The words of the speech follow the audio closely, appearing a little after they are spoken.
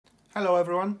Hello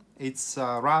everyone, it's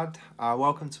Rad.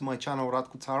 Welcome to my channel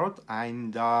Radko Tarot,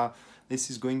 and this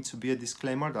is going to be a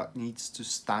disclaimer that needs to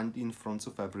stand in front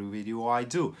of every video I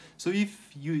do. So if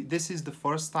this is the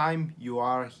first time you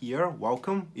are here,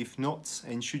 welcome. If not,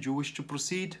 and should you wish to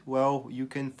proceed, well, you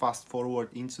can fast forward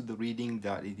into the reading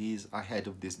that it is ahead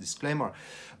of this disclaimer.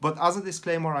 But as a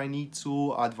disclaimer, I need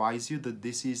to advise you that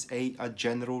this is a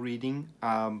general reading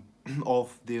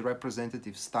of the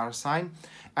representative star sign,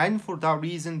 and for that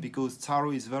reason, because tarot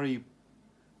is very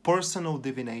personal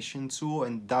divination tool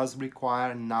and does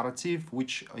require narrative,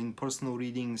 which in personal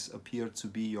readings appear to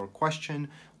be your question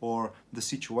or the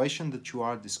situation that you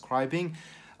are describing.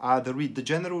 The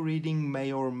general reading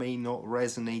may or may not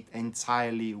resonate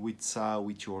entirely with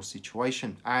your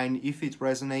situation, and if it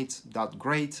resonates, that's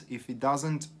great. If it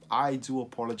doesn't, I do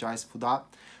apologize for that,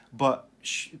 but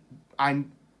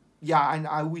and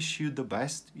I wish you the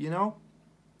best, you know,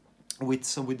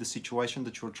 with the situation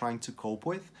that you're trying to cope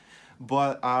with.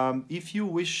 But if you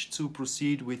wish to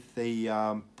proceed with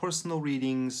the personal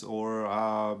readings,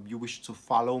 or you wish to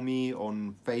follow me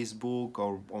on Facebook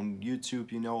or on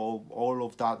YouTube, you know, all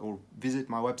of that, or visit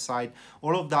my website,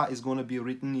 all of that is going to be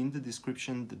written in the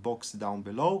description box down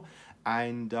below.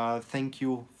 And thank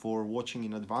you for watching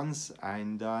in advance,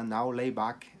 and now lay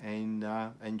back and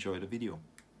enjoy the video.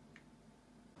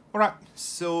 Alright,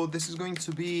 so this is going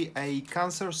to be a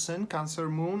Cancer Sun, Cancer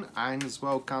Moon, and as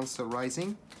well Cancer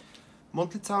Rising.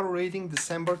 Monthly Tarot reading,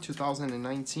 December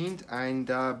 2019, and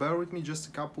bear with me just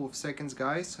a couple of seconds,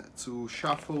 guys, to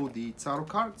shuffle the tarot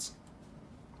cards,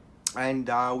 and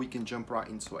we can jump right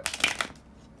into it.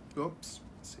 Oops.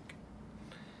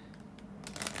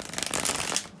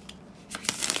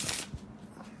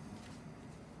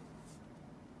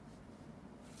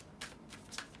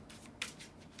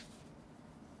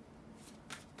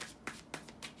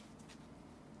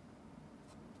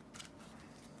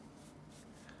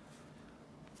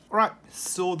 Right,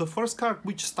 so the first card,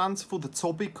 which stands for the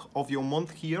topic of your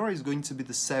month here, is going to be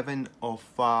the Seven of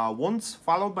Wands,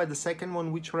 followed by the second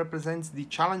one, which represents the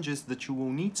challenges that you will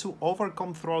need to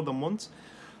overcome throughout the month.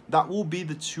 That will be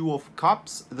the Two of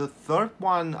Cups. The third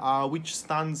one, which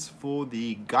stands for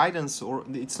the guidance, or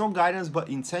it's not guidance, but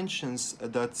intentions.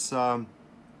 That's,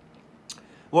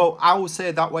 well, I will say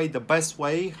it that way, the best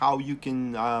way how you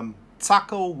can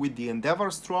tackle with the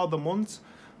endeavors throughout the month.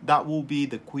 That will be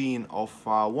the Queen of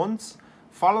Wands,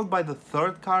 followed by the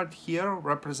third card here,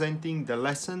 representing the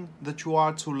lesson that you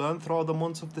are to learn throughout the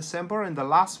month of December. And the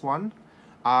last one,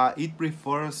 it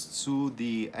refers to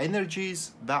the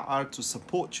energies that are to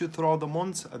support you throughout the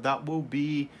month. That will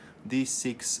be the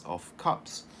Six of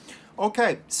Cups.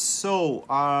 Okay, so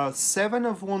Seven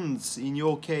of Wands in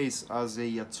your case as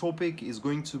a topic is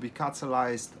going to be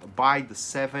catalyzed by the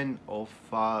Seven of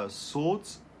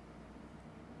Swords.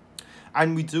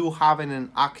 And we do have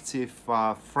an active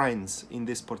friends in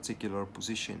this particular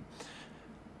position.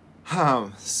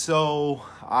 So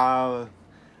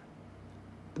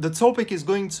the topic is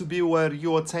going to be where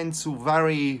you attend to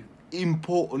very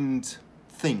important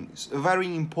things.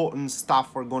 Very important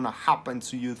stuff are gonna happen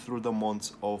to you through the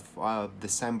month of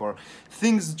December.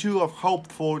 Things that you have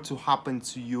hoped for to happen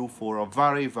to you for a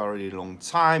very, very long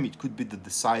time. It could be the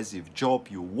decisive job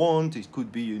you want. It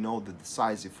could be, you know, the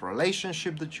decisive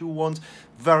relationship that you want.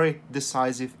 Very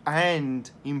decisive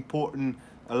and important,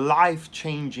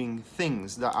 life-changing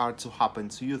things that are to happen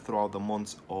to you throughout the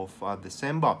month of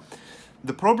December.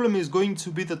 The problem is going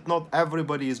to be that not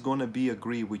everybody is going to be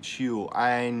agree with you,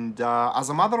 and as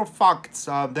a matter of fact,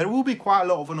 there will be quite a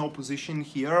lot of an opposition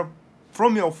here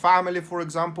from your family, for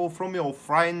example, from your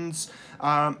friends.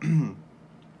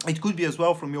 It could be as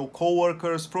well from your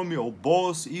co-workers, from your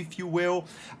boss, if you will.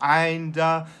 And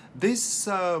this,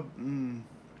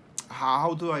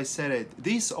 how do I say it?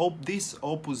 This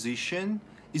opposition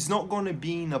is not going to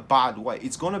be in a bad way.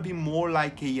 It's going to be more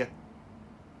like a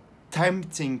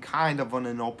tempting kind of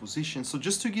an opposition. So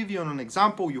just to give you an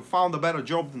example, you found a better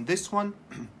job than this one,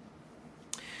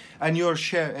 and you're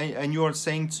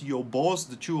saying to your boss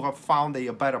that you have found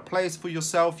a better place for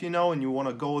yourself, you know, and you want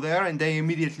to go there, and they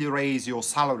immediately raise your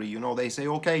salary. You know, they say,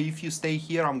 okay, if you stay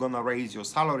here, I'm gonna raise your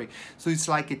salary. So it's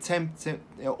like a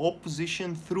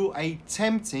opposition through a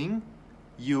tempting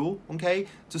you, okay,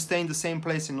 to stay in the same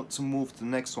place and not to move to the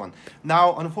next one.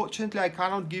 Now, unfortunately, I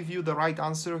cannot give you the right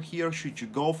answer here. Should you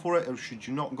go for it or should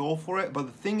you not go for it? But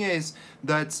the thing is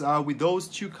that with those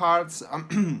two cards,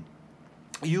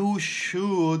 you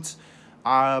should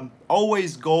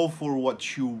always go for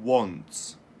what you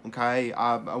want, okay,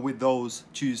 with those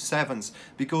two sevens,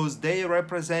 because they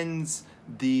represent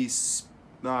this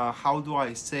how do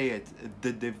I say it,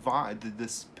 the divine, the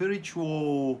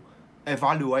spiritual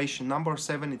evaluation. Number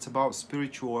 7, it's about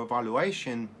spiritual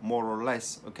evaluation, more or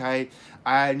less, okay?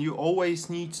 And you always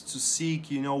need to seek,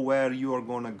 you know, where you are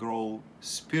gonna grow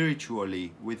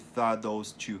spiritually with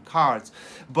those 2 cards.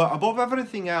 But above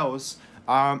everything else,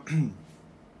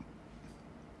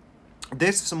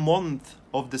 this month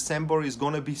of December is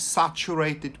gonna be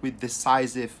saturated with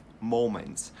decisive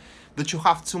moments that you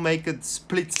have to make a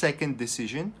split-second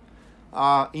decision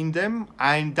in them,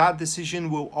 and that decision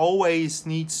will always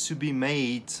need to be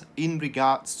made in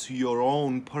regards to your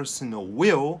own personal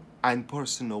will and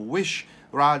personal wish,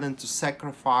 rather than to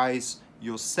sacrifice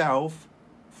yourself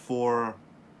for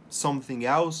something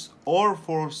else or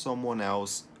for someone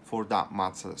else, for that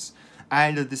matters.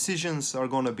 And the decisions are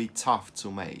gonna be tough to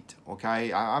make,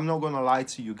 okay? I'm not gonna lie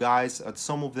to you guys, at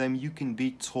some of them you can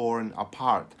be torn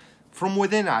apart. From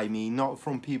within, I mean, not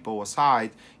from people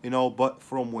aside, you know, but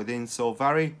from within. So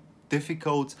very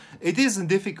difficult. It is a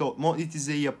difficult month. It is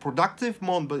a productive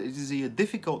month, but it is a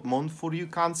difficult month for you,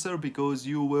 Cancer, because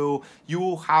you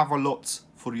will have a lot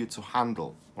for you to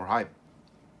handle, all right?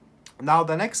 Now,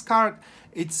 the next card,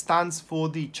 it stands for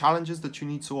the challenges that you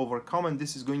need to overcome, and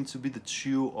this is going to be the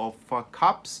 2 of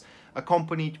Cups,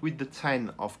 accompanied with the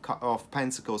 10 of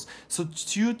Pentacles. So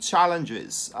 2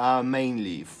 challenges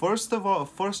mainly. First of all,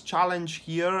 first challenge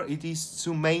here, it is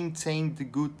to maintain the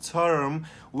good term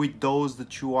with those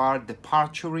that you are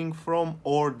departing from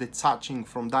or detaching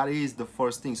from. That is the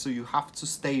first thing. So you have to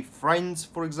stay friends,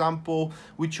 for example,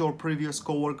 with your previous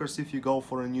co-workers if you go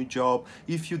for a new job.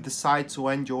 If you decide to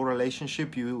end your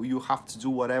relationship, you have to do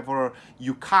whatever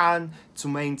you can to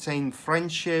maintain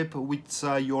friendship with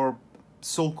your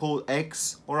so-called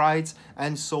ex, all right,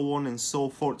 and so on and so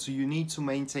forth. So you need to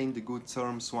maintain the good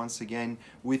terms once again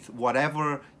with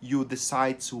whatever you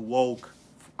decide to walk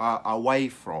away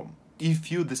from,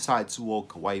 if you decide to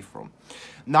walk away from.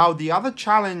 Now, the other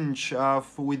challenge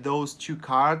with those 2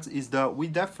 cards is that we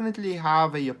definitely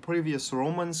have a previous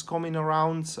romance coming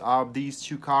around. These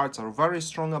 2 cards are very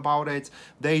strong about it.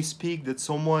 They speak that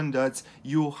someone that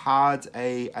you had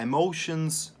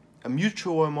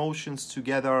mutual emotions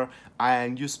together,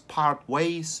 and you part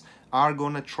ways, are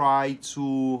gonna try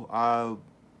to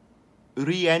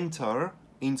re-enter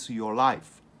into your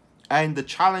life. And the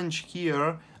challenge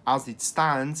here, as it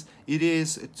stands, it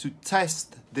is to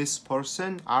test this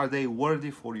person. Are they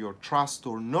worthy for your trust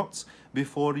or not,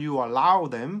 before you allow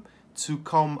them to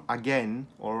come again,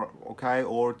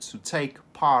 or to take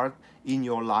part in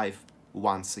your life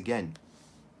once again.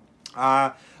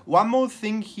 One more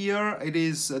thing here, it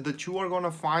is that you are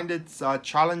gonna find it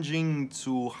challenging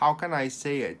to, how can I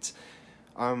say it,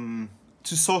 to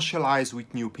socialize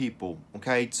with new people,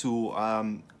 okay,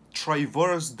 to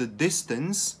traverse the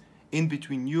distance in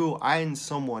between you and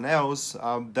someone else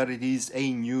that it is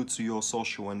new to your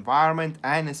social environment,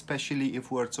 and especially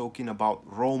if we're talking about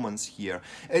romance here.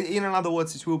 In other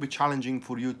words, it will be challenging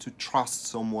for you to trust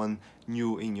someone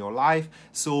new in your life.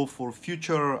 So for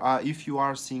future, if you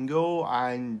are single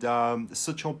and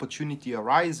such opportunity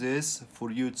arises for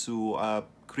you to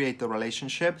create a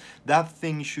relationship, that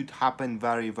thing should happen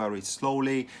very, very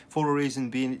slowly, for a reason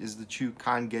being is that you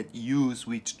can get used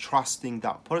with trusting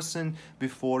that person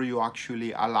before you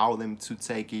actually allow them to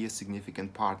take a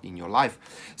significant part in your life.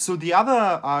 So the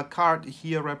other card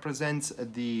here represents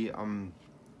the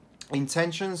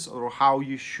intentions, or how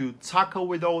you should tackle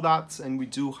with all that, and we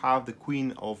do have the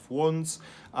Queen of Wands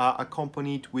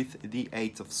accompanied with the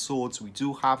 8 of Swords. We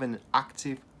do have an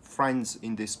active friends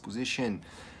in this position.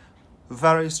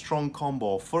 Very strong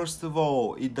combo. First of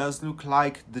all, it does look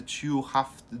like that you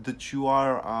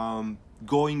are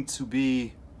going to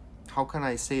be, how can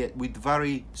I say it, with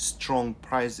very strong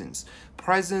presence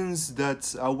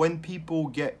that when people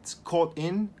get caught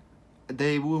in,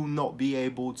 they will not be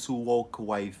able to walk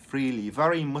away freely.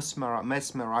 Very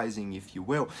mesmerizing, if you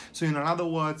will. So in other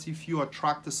words, if you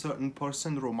attract a certain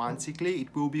person romantically,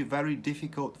 it will be very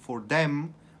difficult for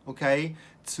them, okay,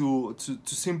 to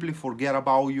simply forget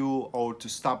about you, or to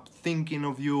stop thinking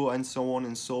of you, and so on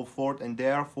and so forth. And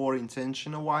therefore,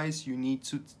 intentional wise, you need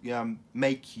to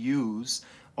make use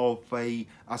of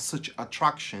such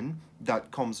attraction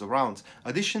that comes around.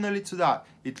 Additionally to that,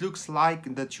 it looks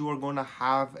like that you are going to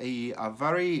have a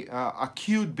very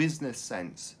acute business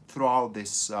sense throughout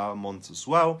this month as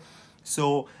well.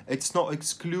 So it's not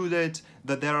excluded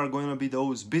that there are going to be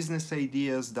those business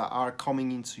ideas that are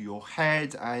coming into your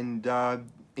head, and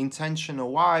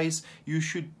intentional wise, you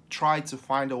should try to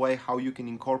find a way how you can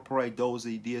incorporate those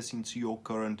ideas into your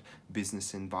current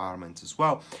business environment as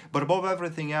well. But above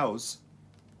everything else,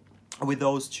 with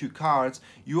those 2 cards,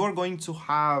 you are going to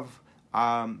have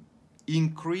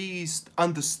increased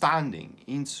understanding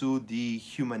into the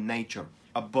human nature.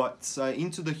 but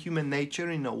into the human nature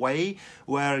in a way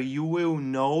where you will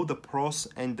know the pros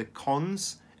and the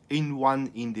cons in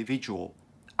one individual,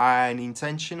 and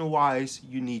intention wise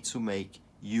you need to make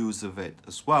use of it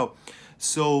as well.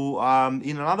 So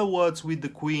in other words, with the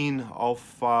Queen of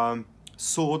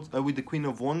Swords, with the Queen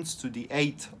of Wands to the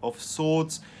Eight of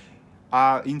Swords,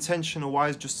 intentional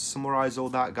wise, just to summarize all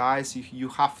that, guys, you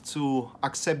have to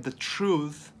accept the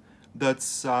truth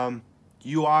that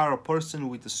you are a person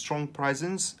with a strong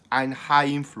presence and high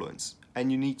influence,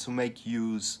 and you need to make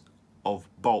use of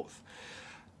both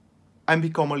and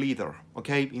become a leader.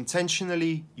 Okay,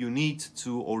 intentionally you need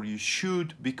to, or you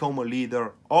should, become a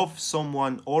leader of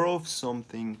someone or of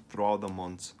something throughout the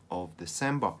month of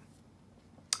December.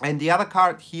 And the other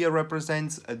card here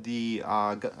represents the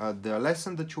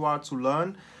lesson that you are to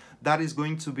learn. That is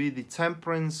going to be the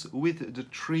Temperance with the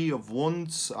Three of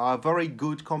Wands. A very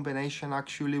good combination,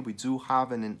 actually. We do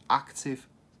have an active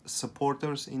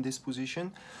supporters in this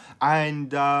position.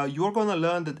 And you're going to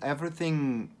learn that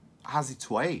everything has its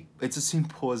way. It's as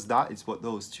simple as that. It's what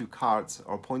those two cards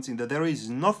are pointing, that there is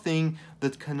nothing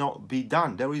that cannot be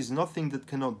done. There is nothing that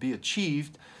cannot be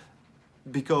achieved,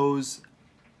 because,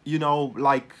 you know,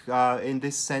 like in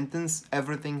this sentence,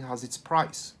 everything has its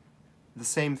price. The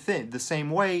same thing, the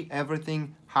same way,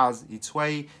 everything has its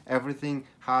way, everything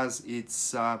has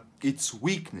its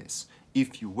weakness,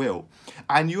 if you will.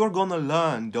 And you're gonna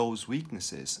learn those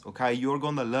weaknesses, okay? You're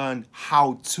gonna learn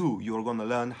how to, you're gonna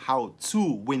learn how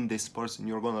to win this person.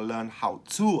 You're gonna learn how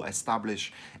to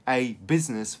establish a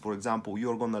business, for example.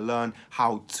 You're gonna learn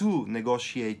how to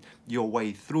negotiate your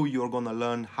way through. You're gonna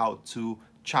learn how to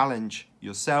challenge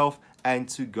yourself and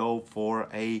to go for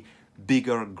a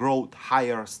bigger growth,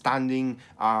 higher standing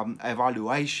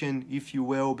evaluation, if you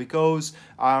will, because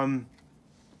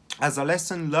as a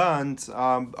lesson learned,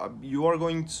 you are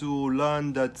going to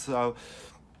learn that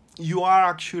you are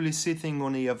actually sitting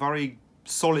on a very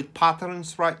solid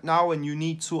patterns right now, and you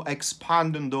need to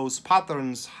expand on those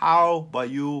patterns. How? By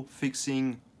you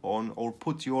fixing on, or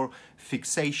put your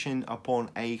fixation upon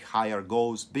a higher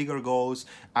goals, bigger goals,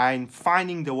 and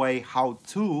finding the way how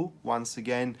to, once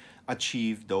again,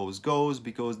 achieve those goals,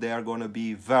 because they are going to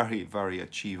be very, very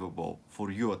achievable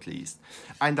for you, at least.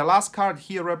 And the last card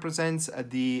here represents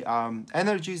the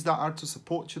energies that are to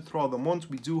support you throughout the month.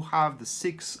 We do have the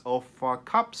Six of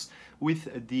Cups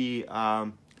with the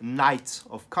Knight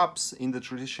of Cups. In the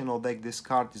traditional deck, this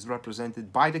card is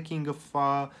represented by the King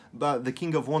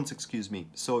of Wands, excuse me.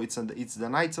 So it's the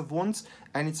Knight of Wands,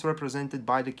 and it's represented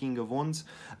by the King of Wands.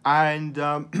 And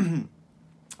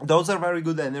those are very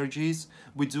good energies.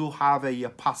 We do have a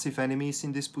passive enemies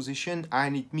in this position,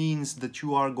 and it means that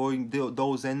you are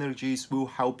those energies will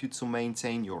help you to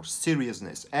maintain your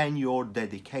seriousness and your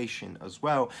dedication as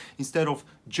well. Instead of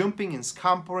jumping and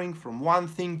scampering from one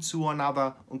thing to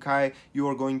another, okay, you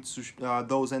are going to,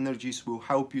 those energies will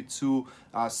help you to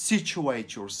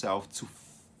situate yourself, to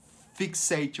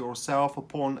fixate yourself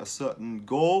upon a certain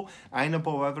goal, and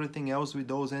above everything else with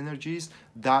those energies,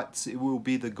 that will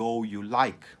be the goal you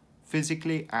like,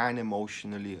 physically and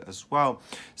emotionally as well.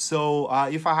 So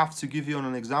if I have to give you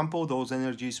an example, those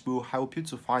energies will help you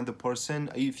to find the person,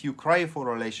 if you crave for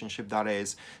a relationship, that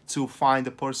is, to find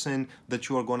the person that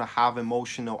you are going to have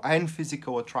emotional and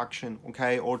physical attraction,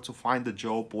 okay, or to find a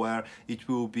job where it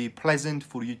will be pleasant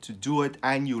for you to do it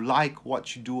and you like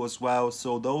what you do as well.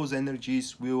 So those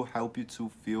energies will help you to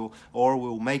feel, or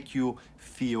will make you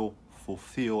feel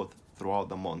fulfilled throughout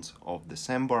the month of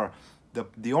December.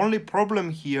 The only problem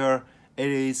here, it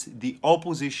is the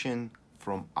opposition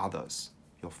from others.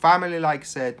 Your family, like I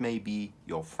said, maybe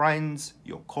your friends,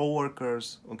 your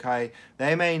co-workers, okay?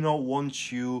 They may not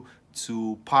want you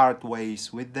to part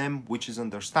ways with them, which is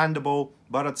understandable,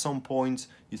 but at some point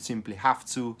you simply have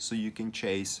to, so you can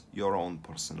chase your own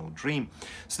personal dream.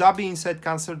 So that being said,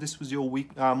 Cancer, this was your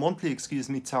monthly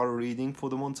tarot reading for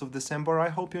the month of December. I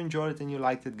hope you enjoyed it and you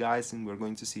liked it, guys, and we're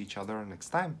going to see each other next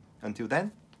time. Until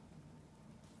then,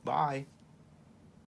 bye.